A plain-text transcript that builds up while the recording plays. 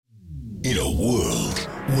In a world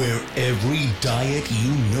where every diet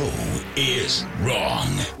you know is wrong.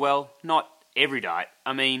 Well, not every diet.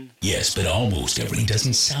 I mean... Yes, but almost every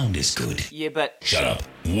doesn't sound as good. Yeah, but... Shut up.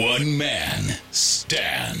 One man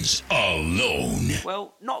stands alone.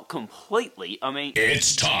 Well, not completely. I mean...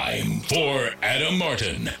 It's time for Adam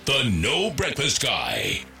Martin, the No Breakfast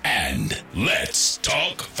Guy. And let's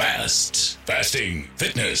talk fast. Fasting,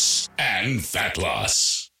 fitness, and fat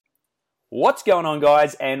loss. What's going on,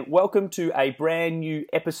 guys, and welcome to a brand new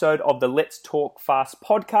episode of the Let's Talk Fast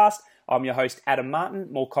podcast. I'm your host, Adam Martin,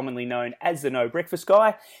 more commonly known as the No Breakfast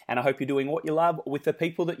Guy, and I hope you're doing what you love with the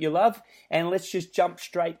people that you love, and let's just jump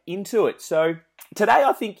straight into it. So today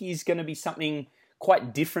I think is going to be something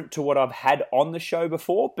quite different to what I've had on the show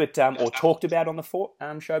before, but or talked about on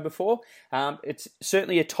the show before. It's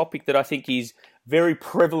certainly a topic that I think is very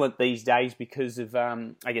prevalent these days because of,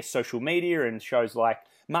 I guess, social media and shows like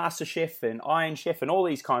MasterChef and Iron Chef and all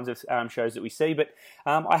these kinds of shows that we see. But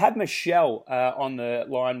I have Michelle on the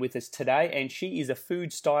line with us today, and she is a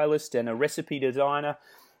food stylist and a recipe designer,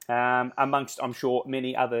 amongst, I'm sure,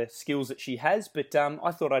 many other skills that she has. But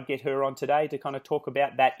I thought I'd get her on today to kind of talk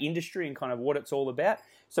about that industry and kind of what it's all about.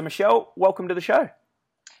 So Michelle, welcome to the show.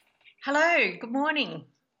 Hello, good morning.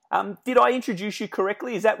 Did I introduce you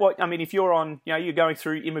correctly? Is that what, I mean, if you're on, you're going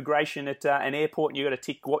through immigration at an airport and you've got to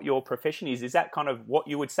tick what your profession is that kind of what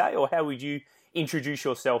you would say, or how would you introduce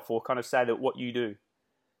yourself or kind of say that what you do?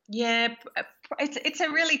 Yeah, it's a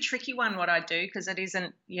really tricky one, what I do, because it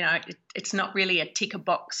isn't, it's not really a tick a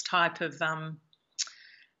box type of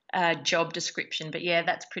job description, but yeah,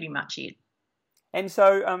 that's pretty much it. And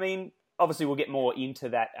so, I mean, obviously, we'll get more into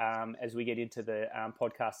that as we get into the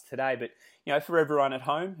podcast today. But, for everyone at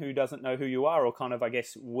home who doesn't know who you are or kind of, I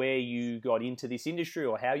guess, where you got into this industry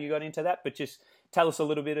or how you got into that, but just tell us a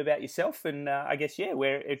little bit about yourself and, I guess,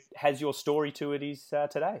 where it has your story to it is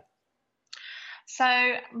today. So,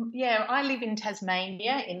 I live in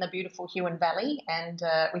Tasmania in the beautiful Huon Valley and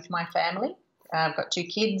with my family. I've got 2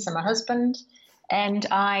 kids and my husband, and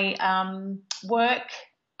I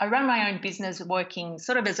run my own business working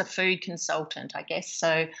sort of as a food consultant, I guess.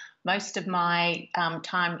 So most of my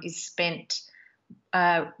time is spent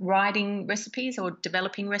writing recipes or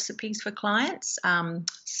developing recipes for clients,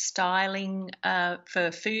 styling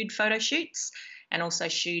for food photo shoots, and also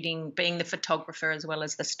shooting, being the photographer as well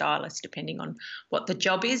as the stylist, depending on what the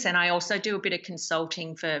job is. And I also do a bit of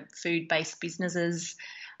consulting for food-based businesses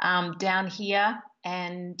down here,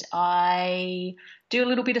 and I do a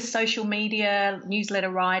little bit of social media, newsletter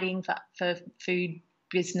writing for food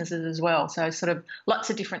businesses as well. So sort of lots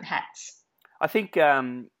of different hats. I think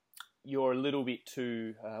you're a little bit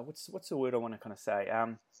too, what's the word I want to kind of say?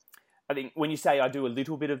 I think when you say I do a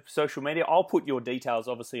little bit of social media, I'll put your details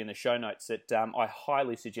obviously in the show notes that I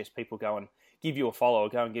highly suggest people go and give you a follow or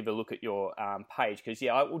go and give a look at your page. Because,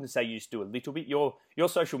 I wouldn't say you just do a little bit. Your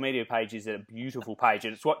social media page is a beautiful page,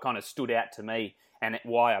 and it's what kind of stood out to me and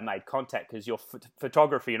why I made contact, because your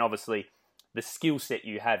photography and obviously the skill set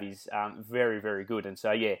you have is very, very good. And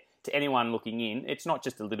so, to anyone looking in, it's not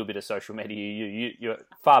just a little bit of social media. You're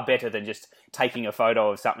far better than just taking a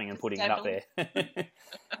photo of something and putting it up there.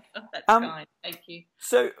 That's fine. Thank you.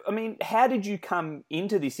 So, I mean, how did you come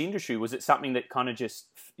into this industry? Was it something that kind of just,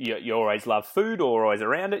 you always loved food or always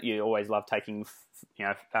around it? You always loved taking,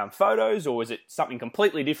 photos, or was it something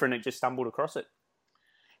completely different and just stumbled across it?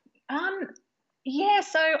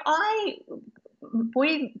 So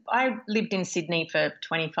I lived in Sydney for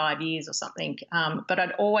 25 years or something, but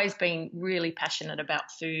I'd always been really passionate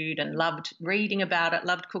about food and loved reading about it,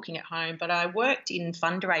 loved cooking at home. But I worked in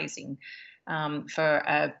fundraising for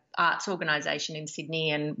an arts organisation in Sydney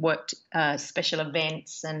and worked special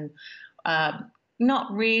events and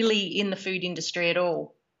not really in the food industry at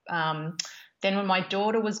all. Then when my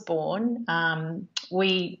daughter was born,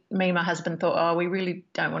 me and my husband thought, we really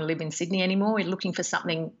don't want to live in Sydney anymore. We're looking for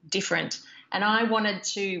something different. And I wanted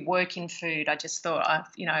to work in food. I just thought,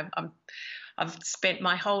 I've spent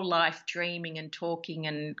my whole life dreaming and talking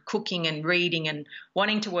and cooking and reading and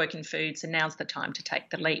wanting to work in food, so now's the time to take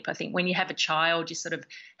the leap. I think when you have a child, you sort of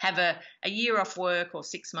have a year off work or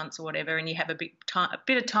 6 months or whatever, and you have a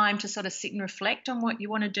bit of time to sort of sit and reflect on what you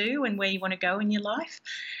want to do and where you want to go in your life.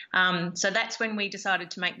 So that's when we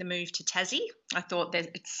decided to make the move to Tassie. I thought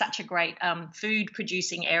that it's such a great food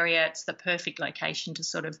producing area. It's the perfect location to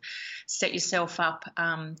sort of set yourself up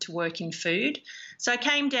to work in food. So I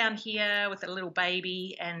came down here with a little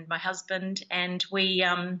baby and my husband, and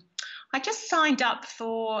I just signed up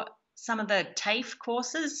for some of the TAFE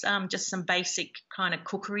courses, just some basic kind of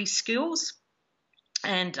cookery skills.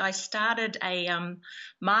 And I started a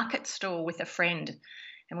market stall with a friend,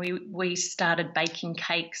 and we started baking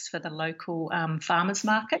cakes for the local farmers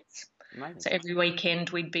markets. Amazing. So every weekend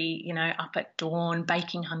we'd be, up at dawn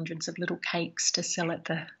baking hundreds of little cakes to sell at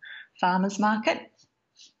the farmers market.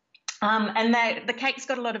 And the cakes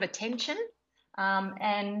got a lot of attention.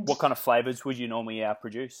 And what kind of flavours would you normally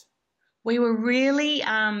produce? We were really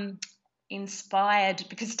inspired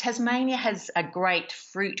because Tasmania has a great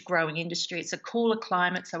fruit growing industry. It's a cooler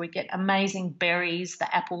climate, so we get amazing berries,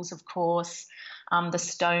 the apples, of course, the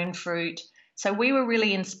stone fruit. So we were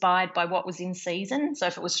really inspired by what was in season. So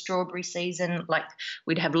if it was strawberry season, like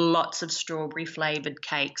we'd have lots of strawberry flavoured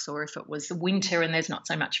cakes, or if it was winter and there's not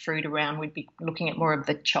so much fruit around, we'd be looking at more of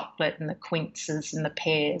the chocolate and the quinces and the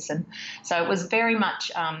pears. And so it was very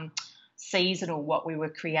much seasonal what we were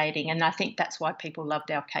creating, and I think that's why people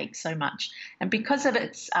loved our cake so much. And because of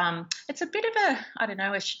it's a bit of a, I don't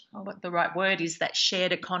know what the right word is, that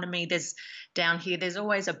shared economy. Down here there's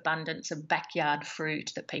always abundance of backyard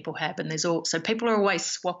fruit that people have, and so people are always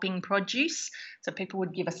swapping produce. So people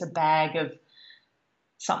would give us a bag of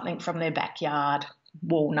something from their backyard,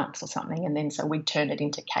 walnuts or something, and then so we'd turn it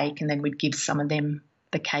into cake, and then we'd give some of them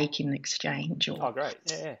the cake in exchange. Oh, great!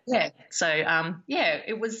 Yeah. So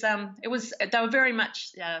it was they were very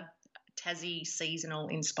much Tassie seasonal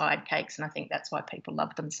inspired cakes, and I think that's why people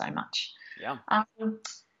loved them so much. Yeah.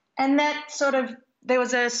 And that there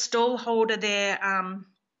was a stall holder there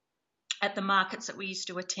at the markets that we used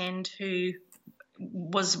to attend who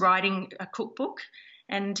was writing a cookbook,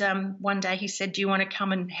 and one day he said, "Do you want to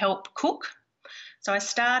come and help cook?" So I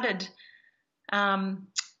started. That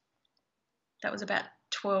was about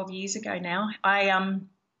 12 years ago now.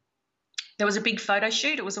 There was a big photo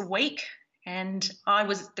shoot. It was a week, and I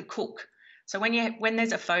was the cook. So when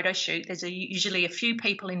there's a photo shoot, there's usually a few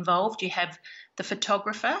people involved. You have the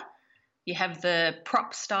photographer, you have the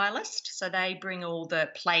prop stylist, so they bring all the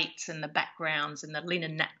plates and the backgrounds and the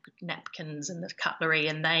linen napkins and the cutlery,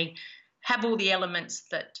 and they have all the elements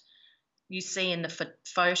that you see in the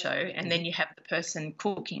photo, and then you have the person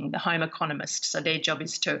cooking, the home economist. So their job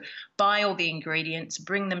is to buy all the ingredients,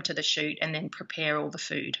 bring them to the shoot, and then prepare all the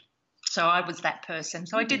food. So I was that person.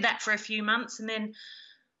 So I did that for a few months, and then...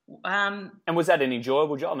 and was that an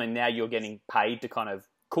enjoyable job? I mean, now you're getting paid to kind of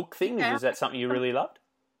cook things. Yeah. Is that something you really loved?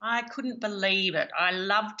 I couldn't believe it. I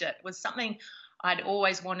loved it. It was something I'd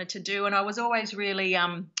always wanted to do, and I was always really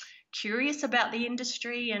curious about the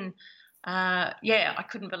industry, and I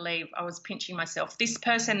couldn't believe I was pinching myself. This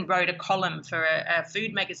person wrote a column for a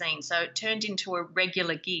food magazine, so it turned into a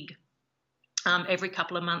regular gig. Every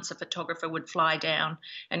couple of months, a photographer would fly down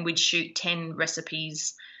and we'd shoot 10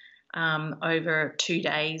 recipes over 2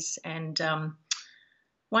 days. And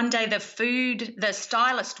one day the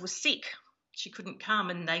stylist was sick. She couldn't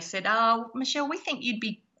come, and they said, "Oh, Michelle, we think you'd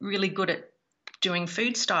be really good at doing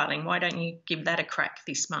food styling. Why don't you give that a crack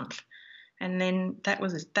this month?" And then that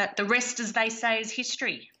was that. The rest, as they say, is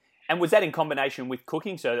history. And was that in combination with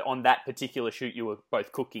cooking? So on that particular shoot, you were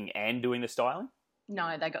both cooking and doing the styling?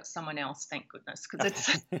 No, they got someone else, thank goodness,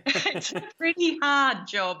 because it's a pretty hard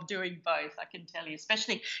job doing both, I can tell you,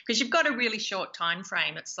 especially because you've got a really short time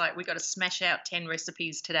frame. It's like we've got to smash out 10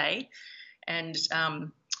 recipes today, and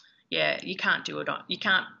you can't do it you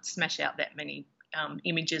can't smash out that many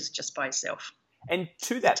images just by yourself. And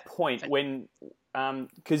to that point, when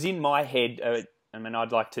because in my head, I mean,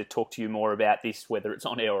 I'd like to talk to you more about this, whether it's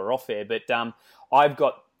on air or off air, but I've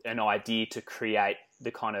got an idea to create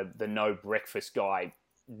the No Breakfast Guy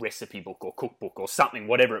recipe book or cookbook or something,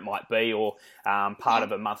 whatever it might be, or part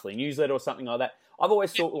of a monthly newsletter or something like that. I've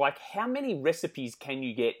always thought, like, how many recipes can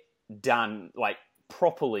you get done, like,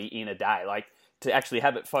 properly in a day? Like, to actually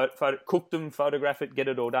have it cook them, photograph it, get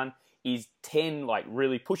it all done. Is 10 like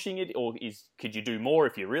really pushing it, or could you do more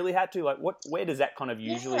if you really had to? Like, where does that kind of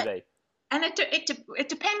usually be? And it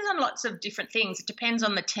depends on lots of different things. It depends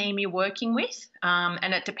on the team you're working with,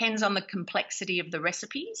 and it depends on the complexity of the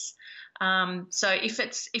recipes. So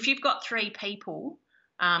if you've got 3 people,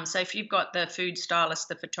 so if you've got the food stylist,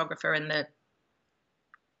 the photographer, and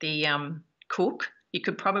the cook, you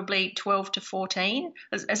could probably 12 to 14,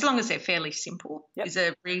 as long as they're fairly simple, is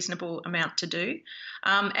a reasonable amount to do.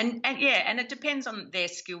 And it depends on their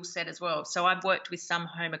skill set as well. So I've worked with some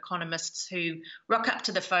home economists who rock up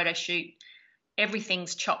to the photo shoot,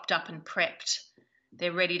 everything's chopped up and prepped.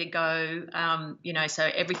 They're ready to go, so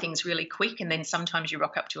everything's really quick. And then sometimes you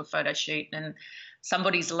rock up to a photo shoot and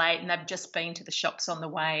somebody's late and they've just been to the shops on the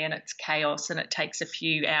way and it's chaos and it takes a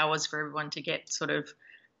few hours for everyone to get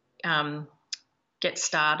get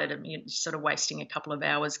started, and you're sort of wasting a couple of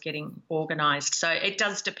hours getting organised. So it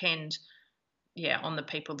does depend, on the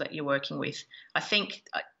people that you're working with. I think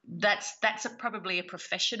that's probably a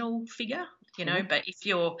professional figure. you know. But if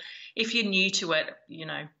you're new to it, you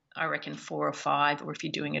know, I reckon 4 or 5, or if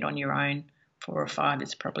you're doing it on your own, 4 or 5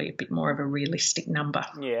 is probably a bit more of a realistic number.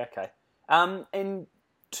 Yeah, okay. And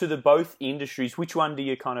to the both industries, which one do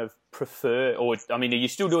you kind of prefer? Or, I mean, are you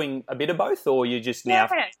still doing a bit of both, or you just now?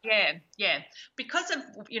 Yeah. Because of,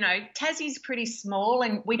 you know, Tassie's pretty small,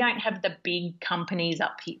 and we don't have the big companies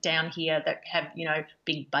down here that have, you know,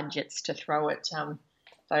 big budgets to throw at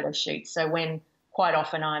photo shoots. So quite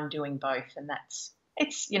often I'm doing both, and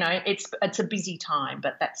it's you know, it's a busy time,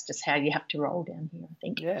 but that's just how you have to roll down here, I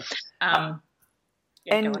think. Yeah.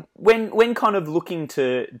 Yeah, and when kind of looking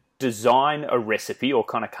to design a recipe or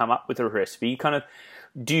kind of come up with a recipe, kind of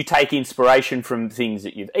do you take inspiration from things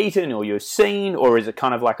that you've eaten or you've seen, or is it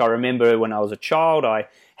kind of like, I remember when I was a child, I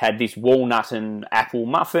had this walnut and apple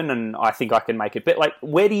muffin and I think I can make it, but like,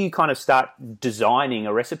 where do you kind of start designing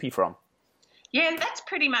a recipe from? Yeah, that's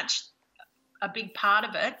pretty much a big part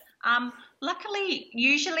of it. Luckily,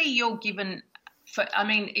 usually you're given,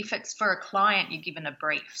 if it's for a client, you're given a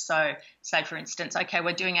brief. So say, for instance, okay,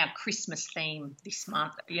 we're doing our Christmas theme this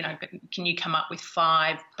month. You know, can you come up with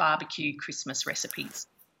 5 barbecue Christmas recipes?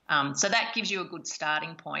 So that gives you a good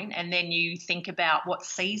starting point. And then you think about what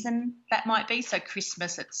season that might be. So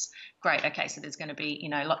Christmas, it's great. Okay, so there's going to be, you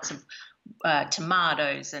know, lots of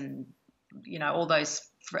tomatoes and, you know, all those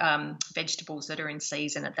vegetables that are in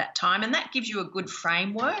season at that time, and that gives you a good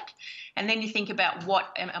framework. And then you think about, what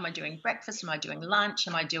am I doing breakfast, am I doing lunch,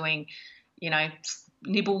 am I doing, you know,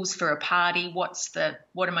 nibbles for a party, what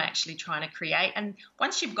am I actually trying to create? And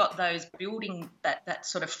once you've got those, building that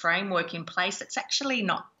sort of framework in place, it's actually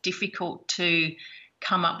not difficult to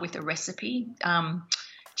come up with a recipe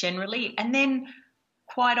generally. And then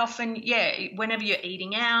quite often, whenever you're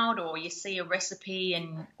eating out or you see a recipe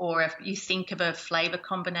or if you think of a flavour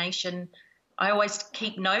combination, I always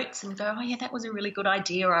keep notes and go, oh, yeah, that was a really good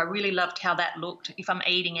idea, or I really loved how that looked. If I'm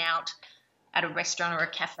eating out at a restaurant or a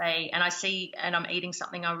cafe and I see and I'm eating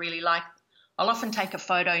something I really like, I'll often take a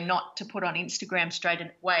photo, not to put on Instagram straight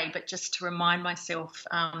away, but just to remind myself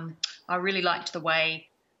I really liked the way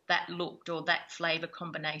that looked, or that flavour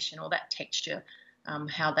combination, or that texture,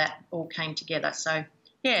 how that all came together. So,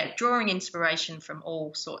 yeah, drawing inspiration from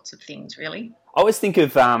all sorts of things, really. I always think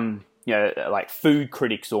of, you know, like food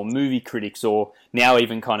critics or movie critics, or now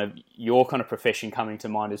even kind of your kind of profession coming to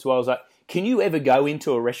mind as well. It's like, can you ever go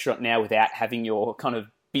into a restaurant now without having your kind of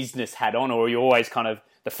business hat on, or are you always kind of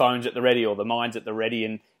the phone's at the ready or the mind's at the ready?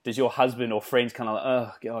 And does your husband or friends kind of like,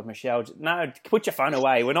 oh, God, Michelle, no, put your phone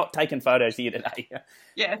away. We're not taking photos here today.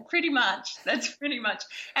 Yeah, pretty much. That's pretty much.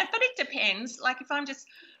 But it depends. Like if I'm just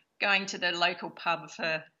going to the local pub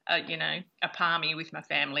for, you know, a palmy with my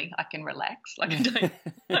family, I can relax. Like I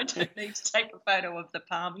don't need to take a photo of the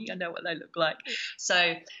palmy. I know what they look like.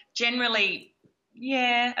 So generally,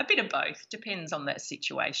 yeah, a bit of both. Depends on that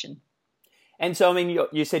situation. And so, I mean,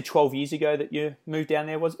 you said 12 years ago that you moved down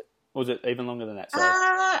there, was it? Or was it even longer than that?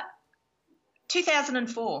 Sorry.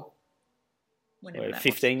 2004. So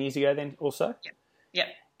 15 years ago then also? Yeah.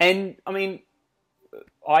 And, I mean,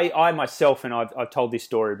 I myself, and I've told this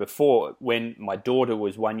story before, when my daughter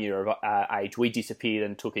was 1 year of age, we disappeared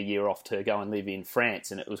and took a year off to go and live in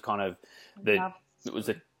France, and it was kind of it was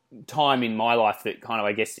a time in my life that kind of,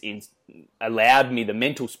 I guess, allowed me the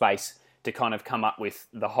mental space to kind of come up with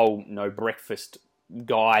the whole no breakfast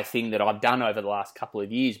guy thing that I've done over the last couple of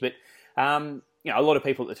years. But, you know, a lot of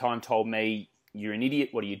people at the time told me, you're an idiot,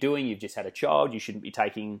 what are you doing? You've just had a child, you shouldn't be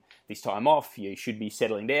taking this time off, you should be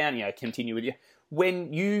settling down, you know, continue with you.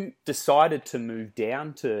 When you decided to move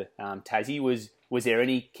down to Tassie, was there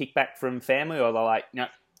any kickback from family, or they're like, no,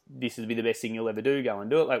 this will be the best thing you'll ever do, go and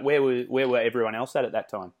do it? Like, where were everyone else at that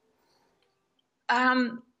time?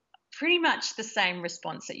 Pretty much the same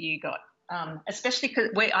response that you got, especially because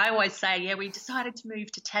I always say, yeah, we decided to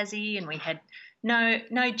move to Tassie and we had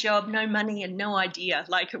no job, no money and no idea.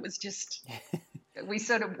 Like it was just...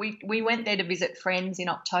 We went there to visit friends in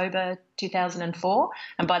October 2004,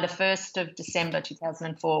 and by the 1st of December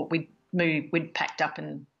 2004 we'd packed up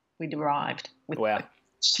and we'd arrived with a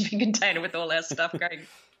shipping container with all our stuff going,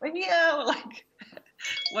 yeah, like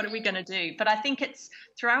what are we going to do? But I think it's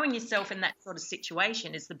throwing yourself in that sort of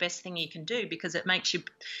situation is the best thing you can do, because it makes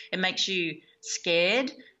you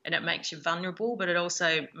scared and it makes you vulnerable, but it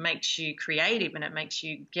also makes you creative and it makes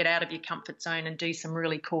you get out of your comfort zone and do some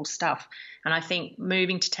really cool stuff. And I think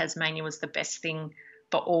moving to Tasmania was the best thing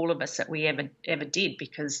for all of us that we ever did,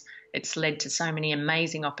 because it's led to so many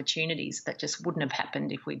amazing opportunities that just wouldn't have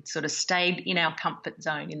happened if we'd sort of stayed in our comfort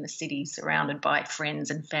zone in the city, surrounded by friends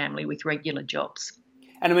and family with regular jobs.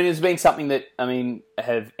 And I mean, it's been something that, I mean,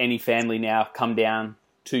 have any family now come down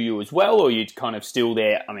to you as well, or are you kind of still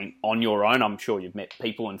there, I mean, on your own? I'm sure you've met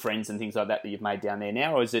people and friends and things like that you've made down there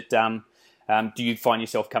now, or is it, do you find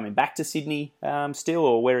yourself coming back to Sydney still,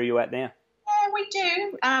 or where are you at now? Yeah, we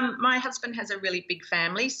do. My husband has a really big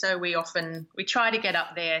family, so we try to get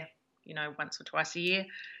up there, once or twice a year.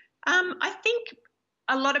 I think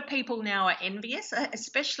a lot of people now are envious,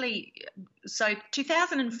 especially, so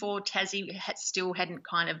 2004 Tassie still hadn't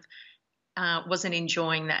wasn't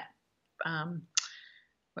enjoying that,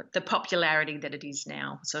 the popularity that it is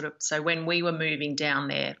now, sort of. So when we were moving down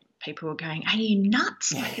there, people were going, "Are you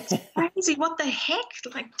nuts? Like, it's crazy. What the heck?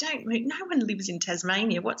 Like, don't move. No one lives in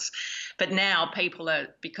Tasmania. But now people are,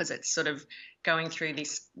 because it's sort of going through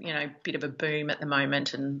this, bit of a boom at the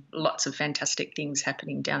moment, and lots of fantastic things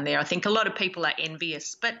happening down there. I think a lot of people are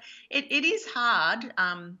envious, but it is hard.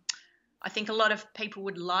 I think a lot of people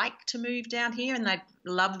would like to move down here and they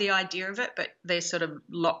love the idea of it, but they're sort of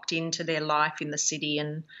locked into their life in the city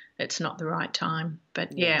and it's not the right time.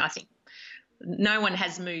 But, yeah I think no one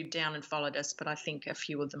has moved down and followed us, but I think a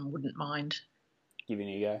few of them wouldn't mind giving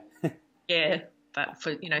it a go. Yeah, but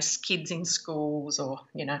for, kids in schools or,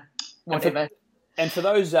 whatever. And for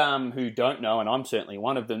those who don't know, and I'm certainly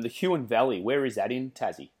one of them, the Huon Valley, where is that in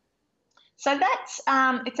Tassie? So that's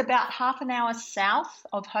it's about half an hour south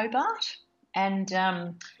of Hobart, and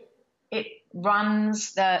it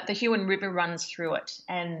runs the Huon River runs through it,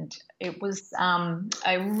 and it was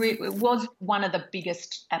it was one of the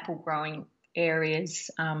biggest apple growing areas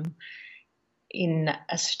in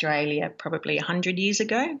Australia probably 100 years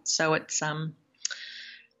ago. So it's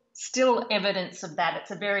still evidence of that.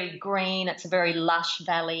 It's a very green, it's a very lush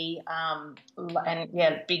valley, and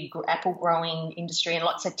big apple growing industry and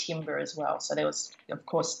lots of timber as well. So there was, of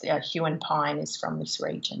course, the Huon pine is from this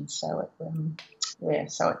region. So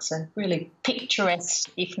so it's a really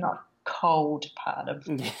picturesque, if not cold, part of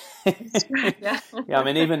Australia. Yeah, I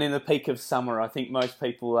mean, even in the peak of summer, I think most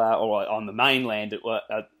people, or on the mainland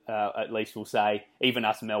at least, will say, even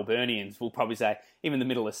us Melburnians will probably say, even in the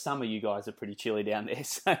middle of summer, you guys are pretty chilly down there.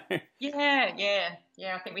 So yeah.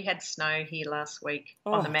 I think we had snow here last week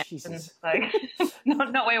on the mountain. So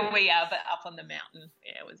not where we are, but up on the mountain.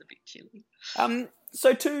 Yeah, it was a bit chilly.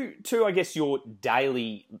 So to I guess your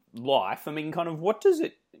daily life, I mean, kind of what does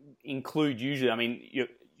it include usually? I mean,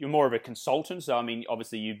 you're more of a consultant, so I mean,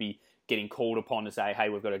 obviously you'd be getting called upon to say, hey,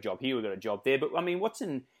 we've got a job here, we've got a job there. But I mean, what's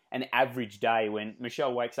an average day when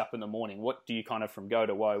Michelle wakes up in the morning? What do you kind of from go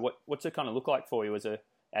to woe? What's it kind of look like for you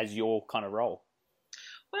as your kind of role?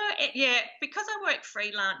 Well, because I work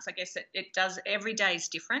freelance, I guess it does. Every day is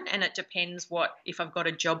different, and it depends if I've got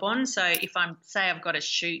a job on. So if I've got a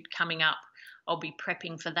shoot coming up, I'll be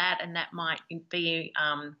prepping for that, and that might be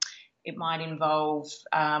it might involve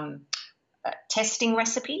testing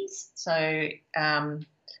recipes. So going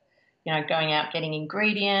out getting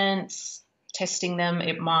ingredients, testing them.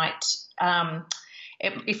 It might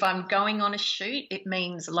if I'm going on a shoot, it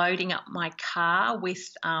means loading up my car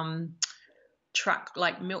with truck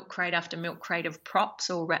like milk crate after milk crate of props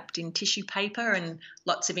all wrapped in tissue paper and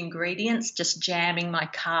lots of ingredients, just jamming my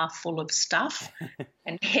car full of stuff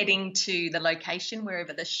and heading to the location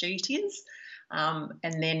wherever the shoot is,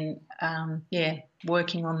 and then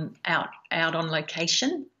working on out on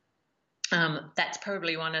location. That's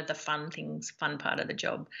probably one of the fun part of the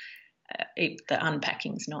job. The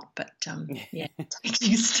unpacking's not, but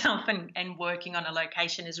taking stuff and working on a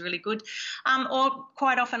location is really good. Or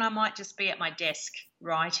quite often I might just be at my desk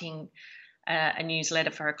writing a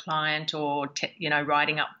newsletter for a client, or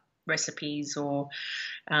writing up recipes, or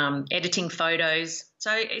editing photos.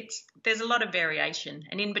 So there's a lot of variation,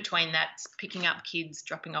 and in between that's picking up kids,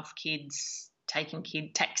 dropping off kids,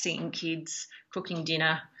 taxiing kids, cooking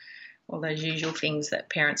dinner. All those usual things that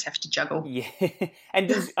parents have to juggle. Yeah. And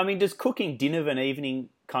does cooking dinner of an evening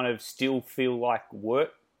kind of still feel like work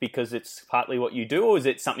because it's partly what you do, or is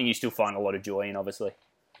it something you still find a lot of joy in, obviously?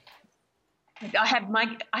 I have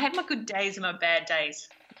my good days and my bad days.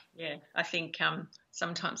 Yeah. I think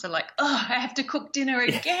sometimes I'm like, I have to cook dinner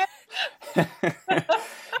again.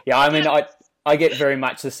 Yeah, I mean, I get very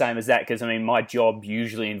much the same as that, because, I mean, my job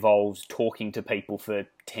usually involves talking to people for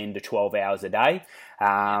 10 to 12 hours a day.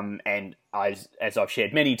 And as I've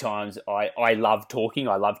shared many times, I love talking.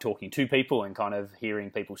 I love talking to people and kind of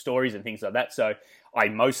hearing people's stories and things like that. So I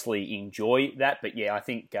mostly enjoy that. But, yeah, I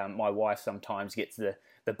think my wife sometimes gets the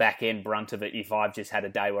back end brunt of it if I've just had a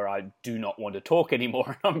day where I do not want to talk anymore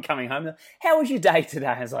and I'm coming home. How was your day today?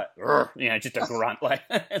 And it's like, just a grunt. Like,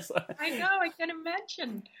 I know, I can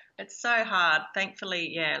imagine. It's so hard.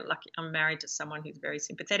 Thankfully, lucky I'm married to someone who's very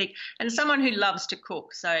sympathetic and someone who loves to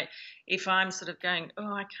cook. So if I'm sort of going,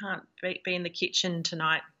 I can't be in the kitchen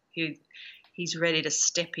tonight, he's ready to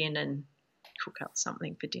step in and cook up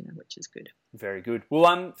something for dinner, which is good. Very good.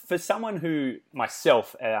 Well, for someone who,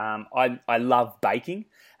 myself, I love baking,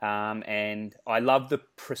 and I love the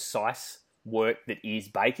precise work that is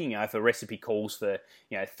baking. If a recipe calls for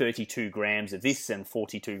 32 grams of this and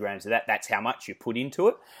 42 grams of that, that's how much you put into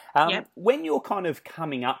it. Yep. When you're kind of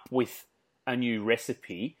coming up with a new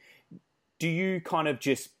recipe, do you kind of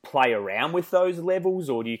just play around with those levels,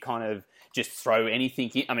 or do you kind of just throw anything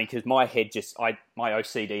in? I mean, because my head my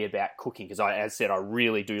OCD about cooking, because as I said, I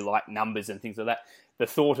really do like numbers and things like that. The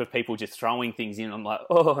thought of people just throwing things in, I'm like,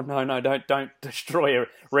 oh, no, don't destroy a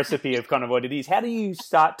recipe of kind of what it is. How do you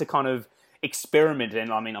start to kind of experiment?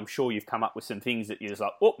 And I mean, I'm sure you've come up with some things that you're just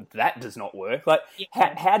like, oh, that does not work. Like,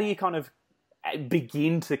 how do you kind of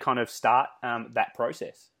begin to kind of start that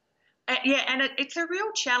process? And it's a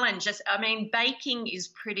real challenge. I mean, baking's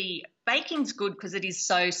good because it is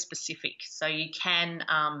so specific. So you can,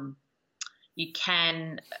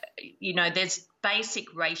 there's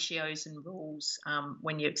basic ratios and rules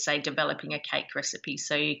when you're, say, developing a cake recipe.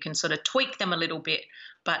 So you can sort of tweak them a little bit,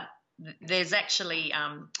 but there's actually,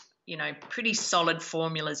 pretty solid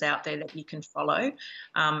formulas out there that you can follow.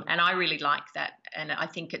 And I really like that. And I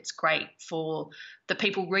think it's great for the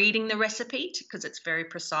people reading the recipe because it's very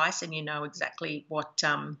precise and you know exactly what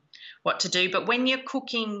to do. But when you're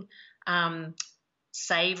cooking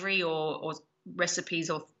savoury or recipes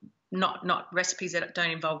or not recipes that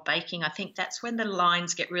don't involve baking, I think that's when the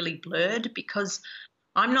lines get really blurred, because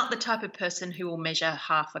I'm not the type of person who will measure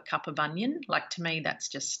half a cup of onion. Like, to me, that's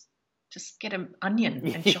just get an onion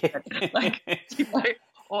and chop it.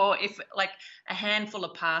 Or if like a handful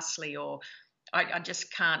of parsley, or I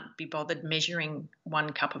just can't be bothered measuring 1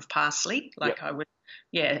 cup of parsley I would.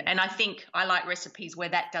 Yeah, and I think I like recipes where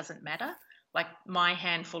that doesn't matter. Like, my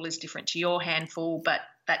handful is different to your handful, but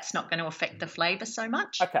that's not going to affect the flavour so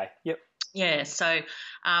much. Okay, yep. Yeah, so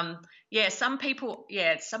some people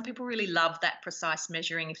really love that precise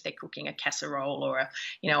measuring if they're cooking a casserole or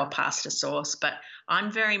a pasta sauce. But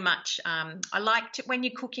I'm very much I like to, when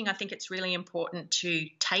you're cooking, I think it's really important to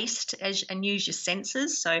taste and use your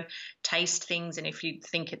senses. So taste things, and if you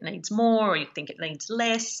think it needs more or you think it needs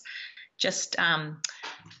less, just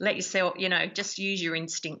let yourself, just use your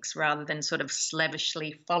instincts rather than sort of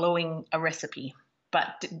slavishly following a recipe.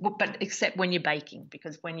 But except when you're baking,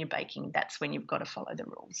 because when you're baking, that's when you've got to follow the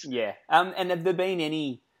rules. Yeah. And have there been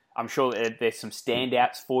any, I'm sure there's some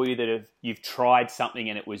standouts for you that you've tried something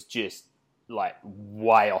and it was just like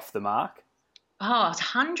way off the mark? Oh,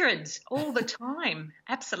 hundreds all the time.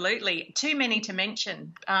 Absolutely. Too many to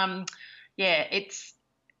mention.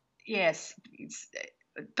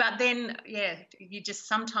 But then, you just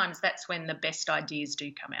sometimes that's when the best ideas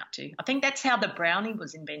do come out too. I think that's how the brownie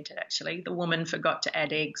was invented, actually. The woman forgot to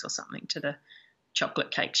add eggs or something to the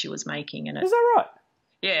chocolate cake she was making. And is that right?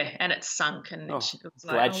 Yeah, and it sunk. And it was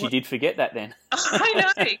glad she did forget that then. I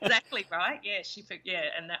know, exactly right. Yeah,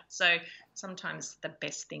 and that. So sometimes the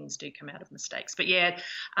best things do come out of mistakes. But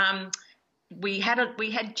we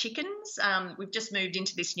had chickens. We've just moved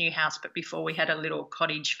into this new house, but before we had a little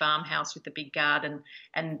cottage farmhouse with a big garden,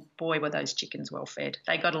 and boy, were those chickens well fed.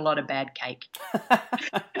 They got a lot of bad cake.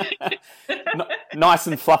 Nice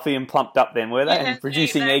and fluffy and plumped up then, were they? Yeah, and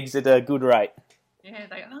producing eggs at a good rate. Yeah,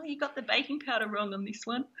 you got the baking powder wrong on this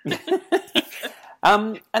one.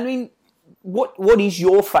 I mean, what is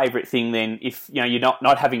your favourite thing then? If you're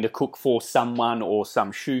not having to cook for someone or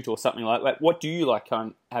some shoot or something like that, what do you like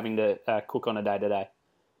having to cook on a day to day?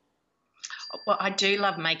 Well, I do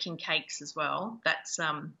love making cakes as well. That's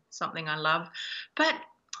something I love. But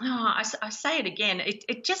I say it again.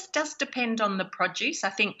 It just does depend on the produce.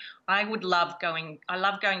 I think I love going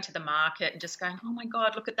to the market and just going, oh my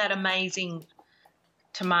God, look at that amazing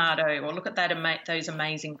tomato, or look at those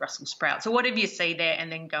amazing Brussels sprouts, or whatever you see there,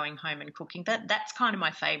 and then going home and cooking. That's kind of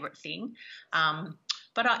my favourite thing.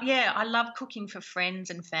 But I love cooking for friends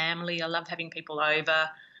and family. I love having people over.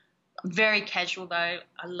 I'm very casual though.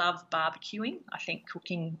 I love barbecuing. I think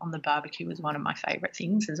cooking on the barbecue is one of my favourite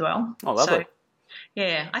things as well. Oh, lovely. So,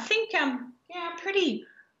 I think I'm pretty.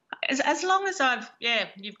 As long as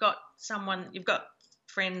you've got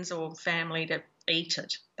friends or family to eat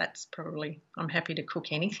it, that's probably, I'm happy to cook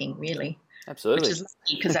anything really. Absolutely. Which is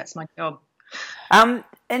lucky because that's my job.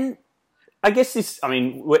 And I guess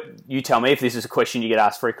you tell me if this is a question you get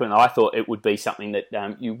asked frequently. I thought it would be something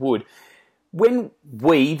that you would. When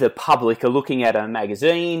we, the public, are looking at a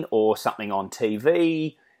magazine or something on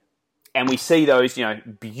TV, and we see those,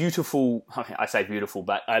 beautiful, I say beautiful,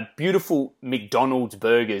 but beautiful McDonald's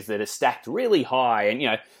burgers that are stacked really high,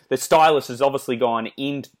 and, the stylist has obviously gone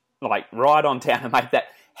in, like, right on down to make that.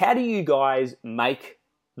 How do you guys make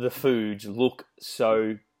the foods look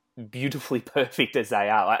so beautifully perfect as they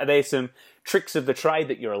are? Like, are there some tricks of the trade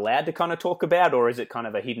that you're allowed to kind of talk about, or is it kind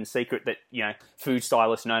of a hidden secret that, you know, food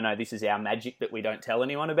stylists, no, this is our magic that we don't tell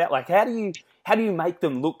anyone about? Like, how do you make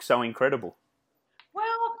them look so incredible? Well,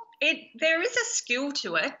 there is a skill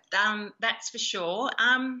to it, that's for sure.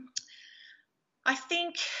 I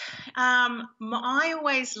think I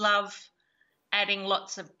always love adding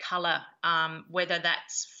lots of colour, whether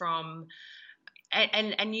that's from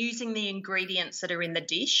and using the ingredients that are in the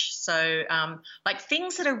dish. So like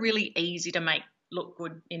things that are really easy to make look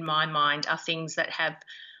good in my mind are things that have,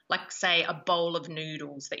 like, say, a bowl of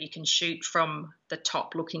noodles that you can shoot from the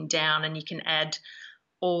top looking down, and you can add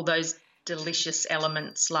all those delicious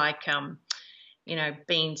elements like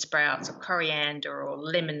bean sprouts or coriander or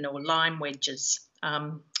lemon or lime wedges.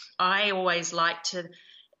 I always like to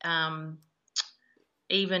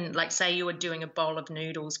even, like, say you were doing a bowl of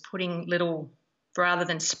noodles, putting little, rather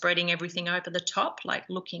than spreading everything over the top, like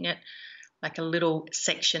looking at like a little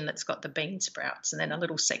section that's got the bean sprouts, and then a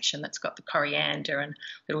little section that's got the coriander, and a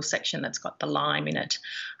little section that's got the lime in it.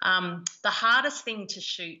 The hardest thing to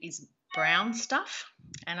shoot is brown stuff,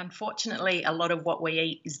 and unfortunately a lot of what we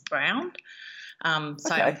eat is brown.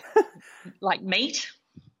 So like meat,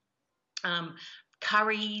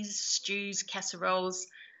 curries, stews, casseroles,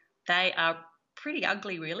 they are pretty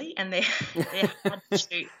ugly really, and they're hard to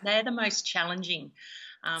shoot. They're the most challenging.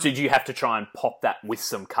 So do you have to try and pop that with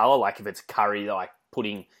some colour? Like if it's curry, like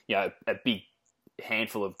putting, a big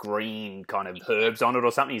handful of green kind of herbs on it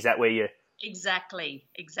or something? Is that where you... Exactly.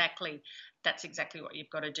 That's exactly what you've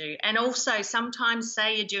got to do. And also sometimes,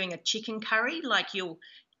 say you're doing a chicken curry, like you'll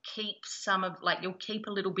keep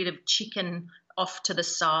a little bit of chicken off to the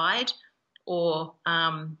side, or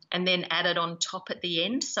and then add it on top at the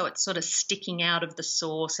end, so it's sort of sticking out of the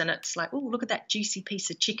sauce, and it's like, oh, look at that juicy piece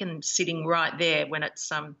of chicken sitting right there when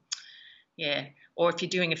it's or if you're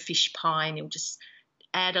doing a fish pie, and you'll just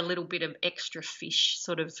add a little bit of extra fish,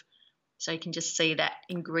 sort of, so you can just see that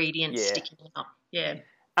ingredient sticking out. Yeah.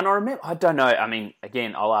 And I remember, I don't know, I mean,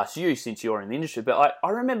 again, I'll ask you since you're in the industry, but I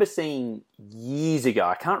remember seeing years ago,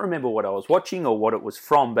 I can't remember what I was watching or what it was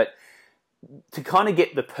from, but to kind of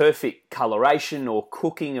get the perfect coloration or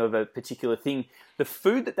cooking of a particular thing, the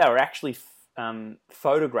food that they were actually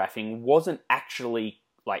photographing wasn't actually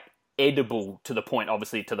like edible to the point,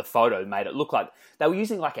 obviously, to the photo made it look like. They were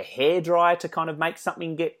using like a hairdryer to kind of make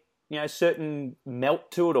something get, certain melt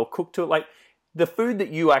to it or cook to it. Like the food that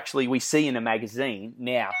we see in a magazine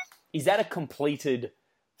now, is that a completed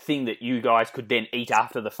thing that you guys could then eat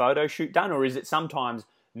after the photo shoot done, or is it sometimes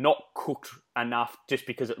not cooked enough just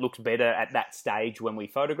because it looks better at that stage when we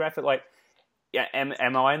photograph it? Like, am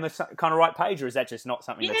I on the kind of right page, or is that just not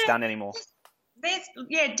something that's done anymore?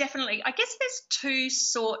 Definitely. I guess there's two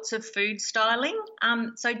sorts of food styling.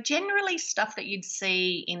 So generally stuff that you'd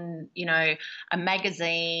see in, a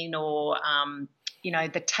magazine or,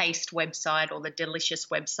 the Taste website or the Delicious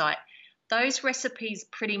website, those recipes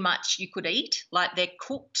pretty much you could eat. Like they're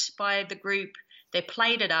cooked by the group, they're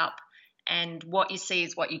plated up, and what you see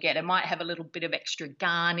is what you get. It might have a little bit of extra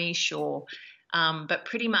garnish, or, but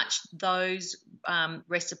pretty much those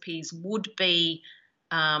recipes would be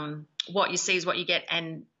what you see is what you get.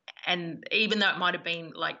 And even though it might have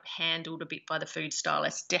been like handled a bit by the food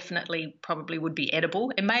stylist, definitely probably would be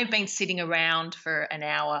edible. It may have been sitting around for an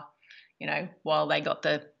hour, while they got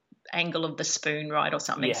the angle of the spoon right or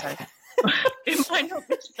something. Yeah. So it might not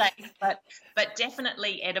be safe, but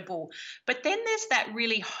definitely edible. But then there's that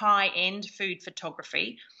really high-end food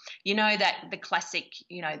photography, that the classic,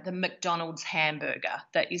 the McDonald's hamburger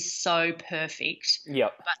that is so perfect.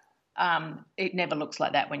 Yep. But it never looks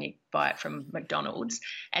like that when you buy it from McDonald's.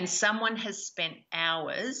 And someone has spent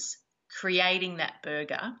hours creating that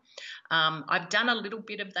burger. I've done a little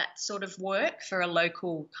bit of that sort of work for a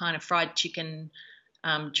local kind of fried chicken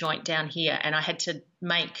joint down here, and I had to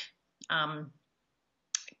make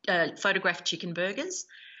photograph chicken burgers.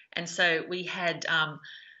 And so we had,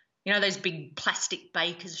 those big plastic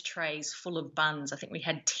baker's trays full of buns. I think we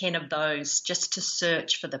had 10 of those just to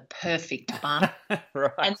search for the perfect bun.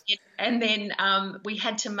 Right. And then we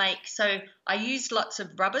had to make, so I used lots of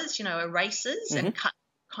rubbers, erasers, and cut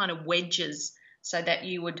kind of wedges so that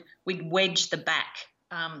we'd wedge the back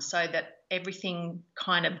so that everything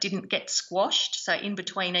kind of didn't get squashed. So in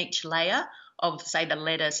between each layer of, say, the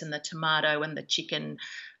lettuce and the tomato and the chicken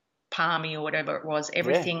palmy or whatever it was,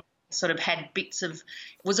 everything sort of had bits of, it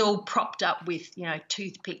was all propped up with,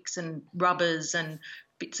 toothpicks and rubbers and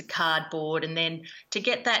bits of cardboard. And then to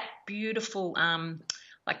get that beautiful,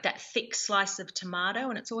 like that thick slice of tomato,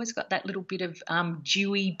 and it's always got that little bit of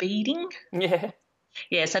dewy beading. Yeah.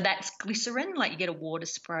 Yeah, so that's glycerin. Like you get a water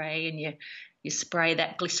spray and you spray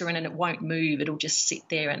that glycerin and it won't move. It'll just sit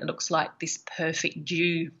there and it looks like this perfect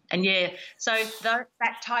dew. And yeah, so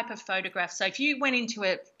that type of photograph. So if you went into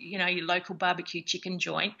your local barbecue chicken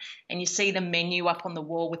joint and you see the menu up on the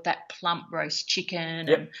wall with that plump roast chicken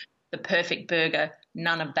and the perfect burger,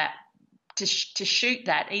 none of that. To shoot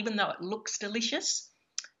that, even though it looks delicious,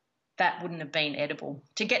 that wouldn't have been edible.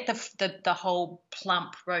 To get the whole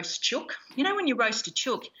plump roast chook, when you roast a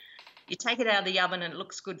chook, you take it out of the oven and it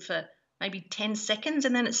looks good for maybe 10 seconds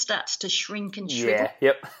and then it starts to shrink and shrivel.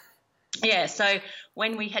 Yeah, yep. Yeah, so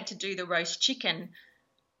when we had to do the roast chicken,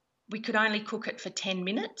 we could only cook it for 10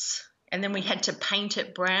 minutes and then we had to paint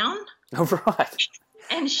it brown. Oh, right.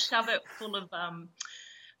 And shove it full of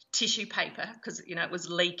tissue paper because, it was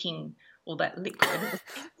leaking all that liquid.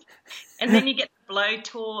 And then you get the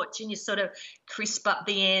blowtorch and you sort of crisp up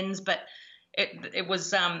the ends. But it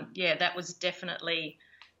was, that was definitely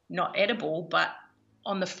not edible. But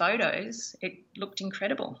on the photos, it looked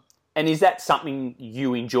incredible. And is that something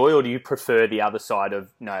you enjoy, or do you prefer the other side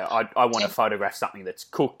of, no, I want to photograph something that's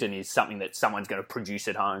cooked and is something that someone's going to produce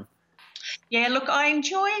at home? Yeah, look, I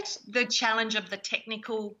enjoyed the challenge of the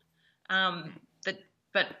technical,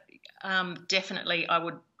 but definitely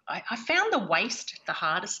I found the waste the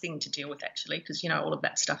hardest thing to deal with, actually, because, all of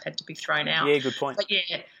that stuff had to be thrown out. Yeah, good point. But,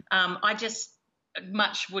 I just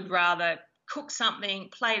much would rather cook something,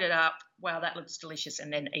 plate it up, wow, that looks delicious,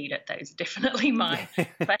 and then eat it. That is definitely my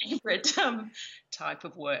favourite type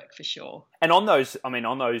of work for sure. And on those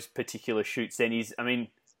particular shoots then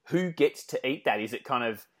who gets to eat that? Is it kind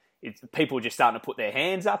of people just starting to put their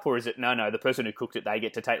hands up, or is it, no, the person who cooked it, they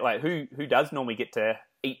get to take, like, who does normally get to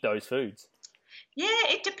eat those foods? Yeah,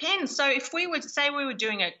 it depends. So if we were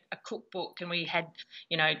doing a cookbook and we had,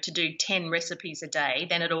 to do 10 recipes a day,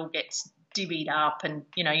 then it all gets divvied up and,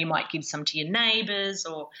 you might give some to your neighbours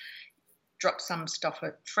or drop some stuff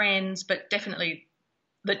at friends, but definitely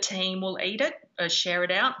the team will eat it or share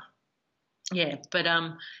it out. Yeah, but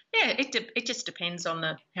it just depends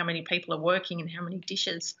on how many people are working and how many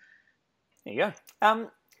dishes. There you go.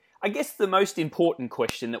 I guess the most important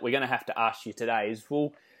question that we're going to have to ask you today is,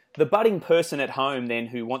 well, the budding person at home then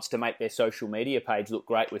who wants to make their social media page look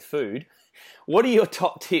great with food, what are your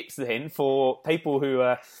top tips then for people who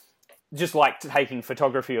are just like taking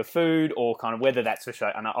photography of food, or kind of whether that's for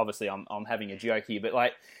show? And obviously I'm having a joke here,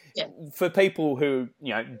 but for people who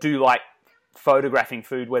do like photographing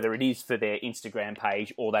food, whether it is for their Instagram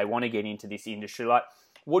page or they want to get into this industry, like,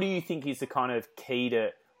 what do you think is the kind of key to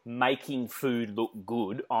making food look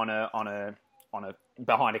good on a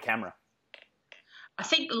behind a camera? I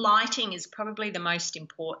think lighting is probably the most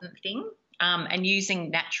important thing, and using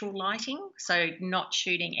natural lighting, so not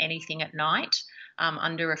shooting anything at night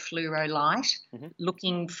under a fluoro light,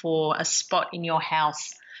 looking for a spot in your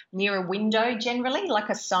house near a window generally, like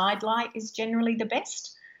a side light is generally the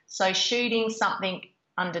best. So shooting something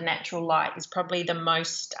under natural light is probably the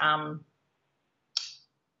most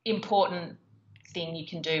important thing you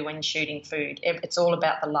can do when shooting food. It's all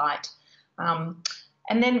about the light.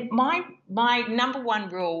 And then my number one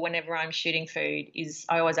rule whenever I'm shooting food is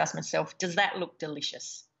I always ask myself, does that look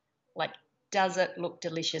delicious? Like, does it look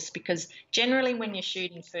delicious? Because generally when you're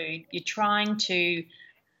shooting food, you're trying to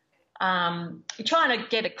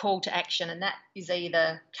get a call to action, and that is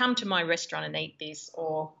either come to my restaurant and eat this,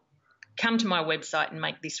 or come to my website and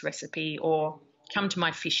make this recipe, or come to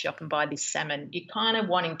my fish shop and buy this salmon. You're kind of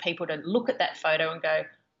wanting people to look at that photo and go,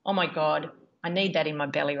 oh, my God, I need that in my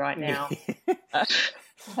belly right now.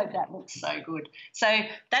 That looks so good. So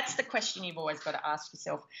that's the question you've always got to ask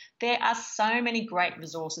yourself. There are so many great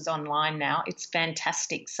resources online now. It's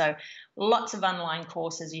fantastic. So lots of online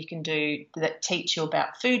courses you can do that teach you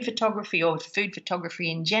about food photography or food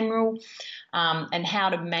photography in general, and how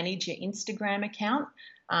to manage your Instagram account.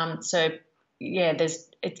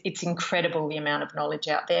 It's incredible the amount of knowledge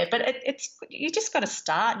out there. But you just got to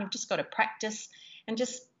start, and you've just got to practice and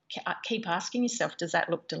just keep asking yourself, does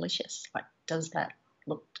that look delicious? Like, does that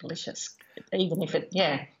look delicious? Even if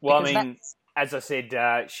Well, as I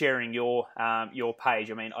said, sharing your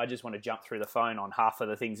page, I just want to jump through the phone on half of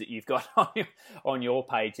the things that you've got on your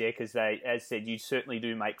page there, because as said, you certainly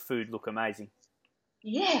do make food look amazing.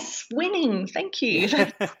 Yes, winning. Thank you.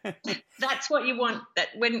 That's what you want. That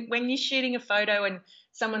when you're shooting a photo and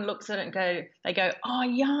someone looks at it and they go, oh,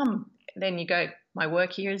 yum. Then you go, my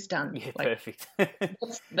work here is done. Yeah, perfect.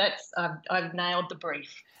 I've nailed the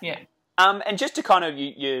brief. Yeah. And just to kind of,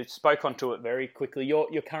 you spoke onto it very quickly.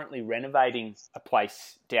 You're currently renovating a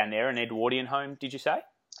place down there, an Edwardian home, did you say?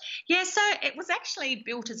 Yeah, so it was actually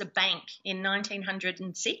built as a bank in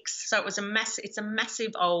 1906. So it's a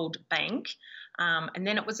massive old bank. and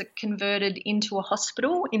then it was converted into a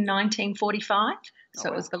hospital in 1945. So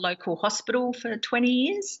it was the local hospital for 20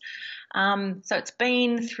 years. So it's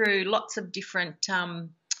been through lots of different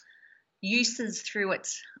uses through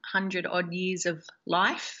its 100-odd years of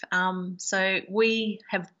life. So we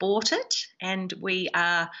have bought it, and we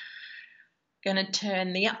are going to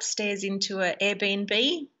turn the upstairs into an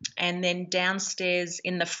Airbnb, and then downstairs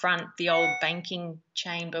in the front, the old banking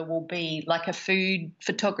chamber will be like a food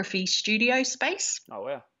photography studio space. Oh,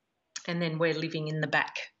 wow. And then we're living in the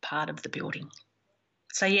back part of the building.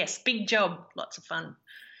 So, yes, big job, lots of fun.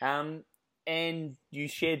 And you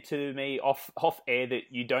shared to me off air that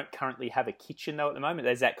you don't currently have a kitchen, though, at the moment.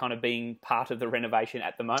 Is that kind of being part of the renovation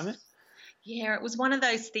at the moment? Yeah, it was one of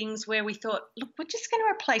those things where we thought, look, we're just going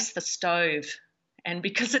to replace the stove. And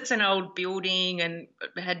because it's an old building and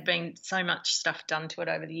it had been so much stuff done to it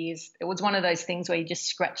over the years, it was one of those things where you just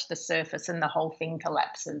scratch the surface and the whole thing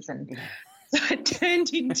collapses. And so it turned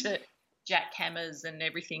into jackhammers and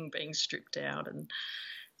everything being stripped out. And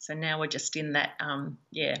so now we're just in that,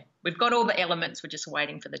 we've got all the elements. We're just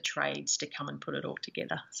waiting for the trades to come and put it all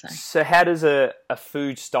together. So how does a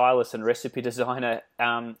food stylist and recipe designer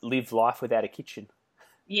live life without a kitchen?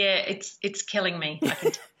 Yeah, it's killing me.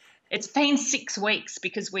 It's been 6 weeks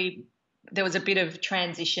because there was a bit of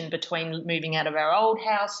transition between moving out of our old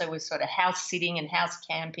house. So we're sort of house sitting and house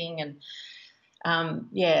camping and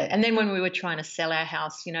and then when we were trying to sell our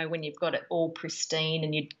house, when you've got it all pristine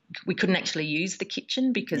and we couldn't actually use the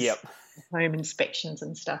kitchen because of home inspections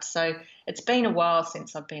and stuff. So it's been a while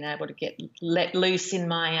since I've been able to get let loose in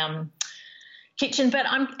my kitchen. But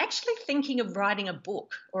I'm actually thinking of writing a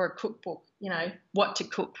book or a cookbook, what to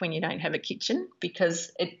cook when you don't have a kitchen,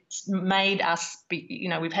 because it's made us be,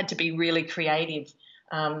 we've had to be really creative.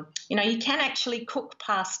 You can actually cook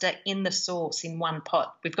pasta in the sauce in one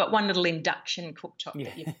pot. We've got one little induction cooktop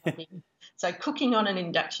that you put in. So cooking on an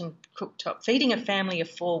induction cooktop, feeding a family of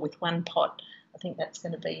 4 with one pot, I think that's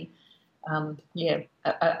going to be,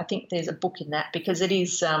 I think there's a book in that because it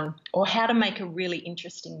is, or how to make a really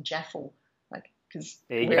interesting jaffle, because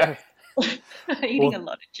we're eating a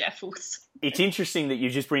lot of jaffles. It's interesting that you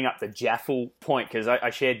just bring up the jaffle point because I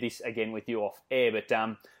shared this again with you off air,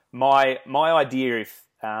 but my idea, if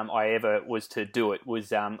I ever was to do it,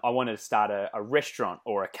 was I wanted to start a restaurant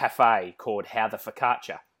or a cafe called How the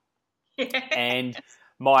Focaccia. And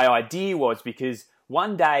my idea was because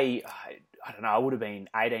one day, I don't know, I would have been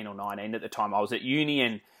 18 or 19 at the time. I was at uni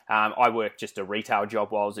and I worked just a retail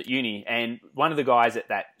job while I was at uni. And one of the guys at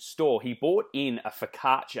that store, he bought in a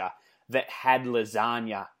focaccia that had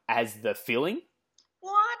lasagna as the filling.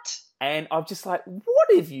 What? And I'm just like,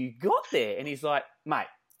 what have you got there? And he's like, mate,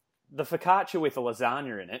 the focaccia with a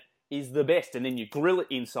lasagna in it is the best. And then you grill it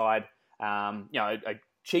inside, a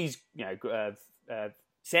cheese,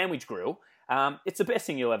 sandwich grill. It's the best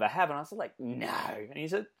thing you'll ever have. And I was like, no. And he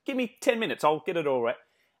said, give me 10 minutes. I'll get it all right.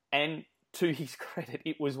 And to his credit,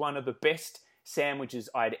 it was one of the best sandwiches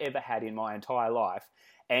I'd ever had in my entire life.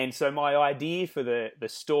 And so my idea for the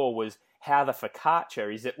store was How the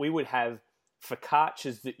Focaccia is that we would have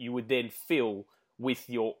focaccias that you would then fill with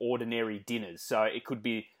your ordinary dinners. So it could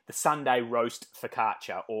be the Sunday roast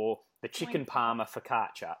focaccia or the chicken parma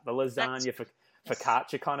focaccia, the lasagna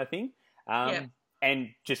focaccia kind of thing. And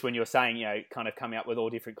just when you're saying, kind of coming up with all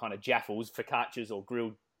different kind of jaffles, focaccias or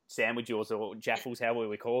grilled sandwiches or jaffles, however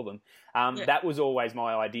we call them, that was always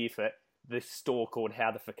my idea for this store called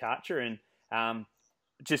How the Focaccia. And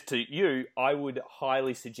just to you, I would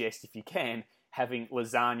highly suggest, if you can, having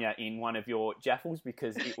lasagna in one of your jaffles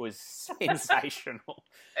because it was sensational.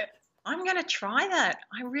 I'm going to try that.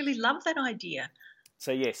 I really love that idea.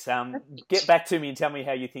 So yes, get back to me and tell me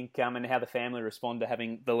how you think and how the family respond to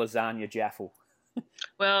having the lasagna jaffle.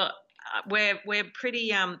 Well, we're pretty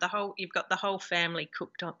you've got the whole family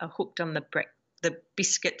hooked on the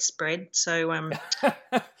biscuit spread. So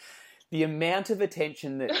the amount of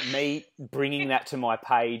attention that me bringing that to my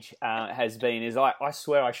page has been is I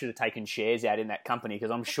swear I should have taken shares out in that company because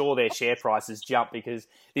I'm sure their share prices jumped because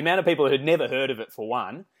the amount of people who had never heard of it for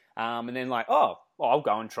one, and then like, oh, well, I'll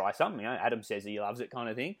go and try something. Adam says he loves it kind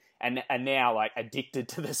of thing. And now like addicted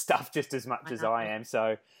to the stuff just as much as I am.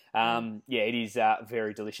 So it is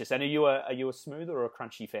very delicious. And are you a smooth or a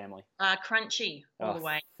crunchy family? Crunchy all the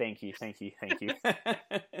way. Thank you.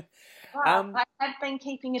 I have been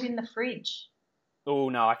keeping it in the fridge. Oh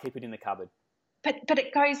no, I keep it in the cupboard. But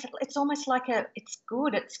it goes. It's almost like it's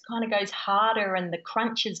good. It's kind of goes harder, and the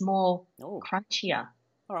crunch is more crunchier.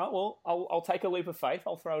 All right. Well, I'll take a leap of faith.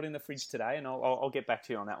 I'll throw it in the fridge today, and I'll get back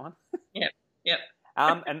to you on that one. Yep.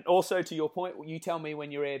 And also to your point, you tell me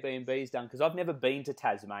when your Airbnb is done, because I've never been to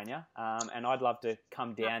Tasmania, and I'd love to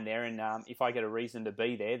come down there. And if I get a reason to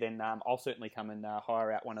be there, then I'll certainly come and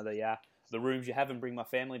hire out one of the rooms you have and bring my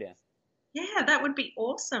family down. Yeah, that would be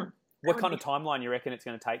awesome. What kind of timeline you reckon it's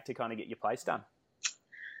going to take to kind of get your place done?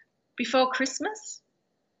 Before Christmas?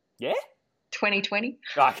 Yeah? 2020.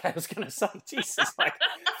 Okay, I was going to say, Jesus, like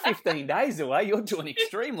 15 days away. You're doing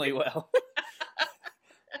extremely well.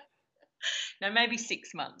 No, maybe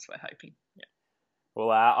 6 months, we're hoping. Yeah. Well,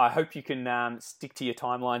 I hope you can stick to your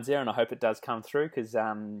timelines there, and I hope it does come through because, as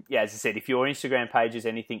I said, if your Instagram page is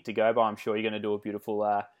anything to go by, I'm sure you're going to do a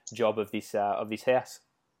beautiful job of this house.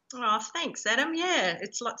 Oh, thanks, Adam. Yeah,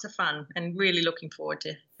 it's lots of fun and really looking forward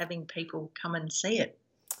to having people come and see it.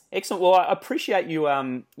 Excellent. Well, I appreciate you,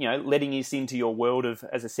 letting us into your world of,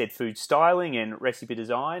 as I said, food styling and recipe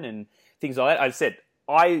design and things like that. As I said,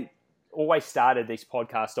 I always started this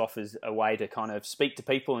podcast off as a way to kind of speak to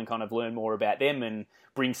people and kind of learn more about them and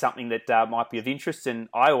bring something that might be of interest. And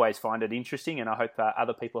I always find it interesting, and I hope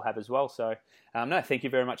other people have as well. So, thank you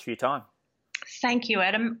very much for your time. Thank you,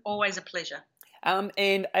 Adam. Always a pleasure.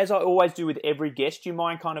 And as I always do with every guest, do you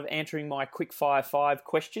mind kind of answering my quick fire 5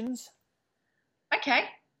 questions? Okay.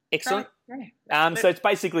 Excellent. So it's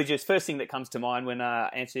basically just first thing that comes to mind when I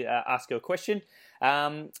ask you a question.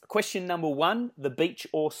 Question number 1, the beach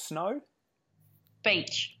or snow?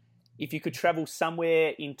 Beach. If you could travel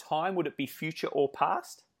somewhere in time, would it be future or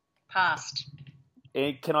past? Past.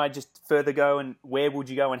 And can I just further go, and where would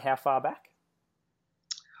you go and how far back?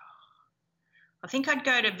 I think I'd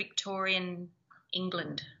go to Victorian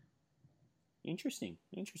England. Interesting.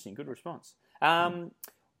 Good response.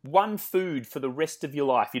 One food for the rest of your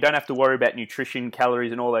life. You don't have to worry about nutrition,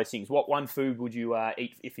 calories, and all those things. What one food would you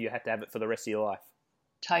eat if you had to have it for the rest of your life?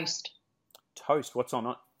 Toast. Toast. What's on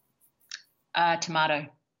it? Tomato.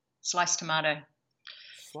 Sliced tomato.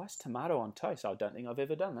 Sliced tomato on toast. I don't think I've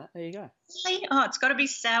ever done that. There you go. Really? Oh, it's got to be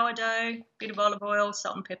sourdough, bit of olive oil,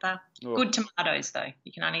 salt and pepper. Oh. Good tomatoes, though.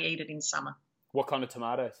 You can only eat it in summer. What kind of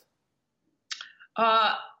tomatoes?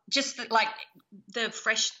 Just like the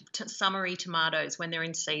fresh summery tomatoes when they're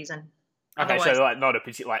in season. Okay, Otherwise, so like not a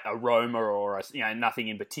particular like aroma or nothing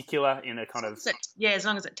in particular in a kind of. As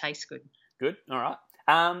long as it tastes good. Good. All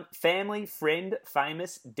right. Family, friend,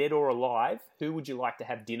 famous, dead or alive. Who would you like to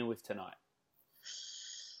have dinner with tonight?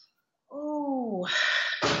 Oh.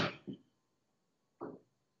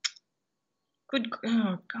 Good.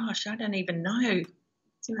 Oh gosh, I don't even know.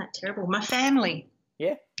 Isn't that terrible? My family.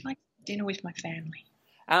 Yeah. I like dinner with my family.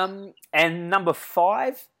 And number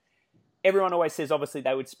 5, everyone always says obviously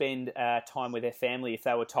they would spend time with their family if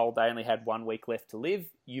they were told they only had 1 week left to live.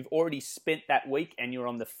 You've already spent that week and you're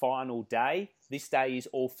on the final day. This day is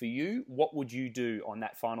all for you. What would you do on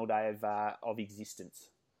that final day of existence?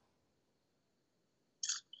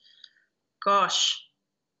 Gosh,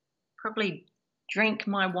 probably drink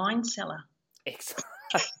my wine cellar. Excellent.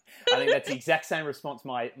 I think that's the exact same response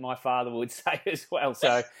my father would say as well.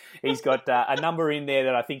 So he's got a number in there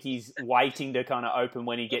that I think he's waiting to kind of open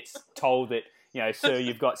when he gets told that, sir,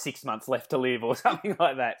 you've got 6 months left to live or something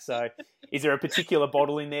like that. So is there a particular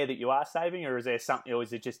bottle in there that you are saving, or is there something, or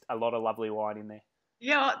is it just a lot of lovely wine in there?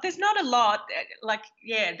 Yeah, there's not a lot.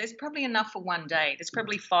 There's probably enough for one day. There's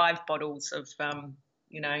probably 5 bottles of,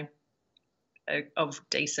 of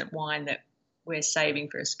decent wine that we're saving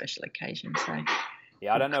for a special occasion. So.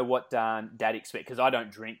 Yeah, I don't know what Dad expects, because I don't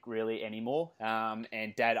drink really anymore.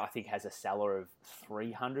 And Dad, I think, has a cellar of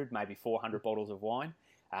 300, maybe 400 bottles of wine.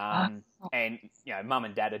 And, Mum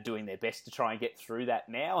and Dad are doing their best to try and get through that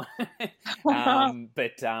now.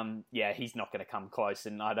 But he's not going to come close,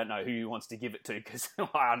 and I don't know who he wants to give it to, because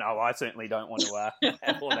I know I certainly don't want to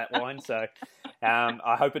have all that wine. So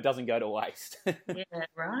I hope it doesn't go to waste. Yeah,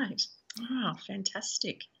 right. Oh,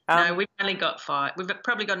 fantastic. No, we've only got 5. We've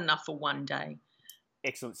probably got enough for one day.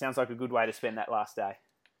 Excellent. Sounds like a good way to spend that last day.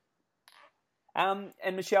 And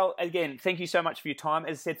Michelle, again, thank you so much for your time.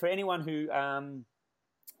 As I said, for anyone who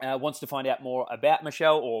wants to find out more about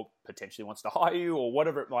Michelle, or potentially wants to hire you, or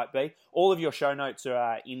whatever it might be, all of your show notes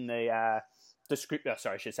are in the description.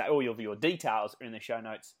 Sorry, I should say all of your details are in the show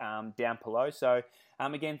notes down below. So,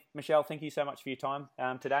 again, Michelle, thank you so much for your time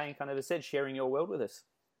today, and kind of, as I said, sharing your world with us.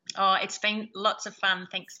 Oh, it's been lots of fun.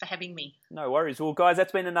 Thanks for having me. No worries. Well, guys,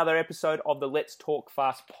 that's been another episode of the Let's Talk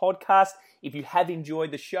Fast podcast. If you have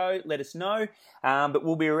enjoyed the show, let us know. But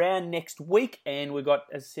we'll be around next week, and we've got,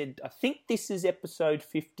 as I said, I think this is episode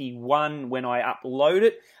 51 when I upload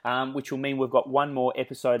it, which will mean we've got 1 more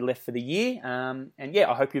episode left for the year.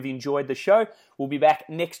 I hope you've enjoyed the show. We'll be back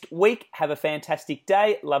next week. Have a fantastic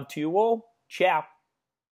day. Love to you all. Ciao.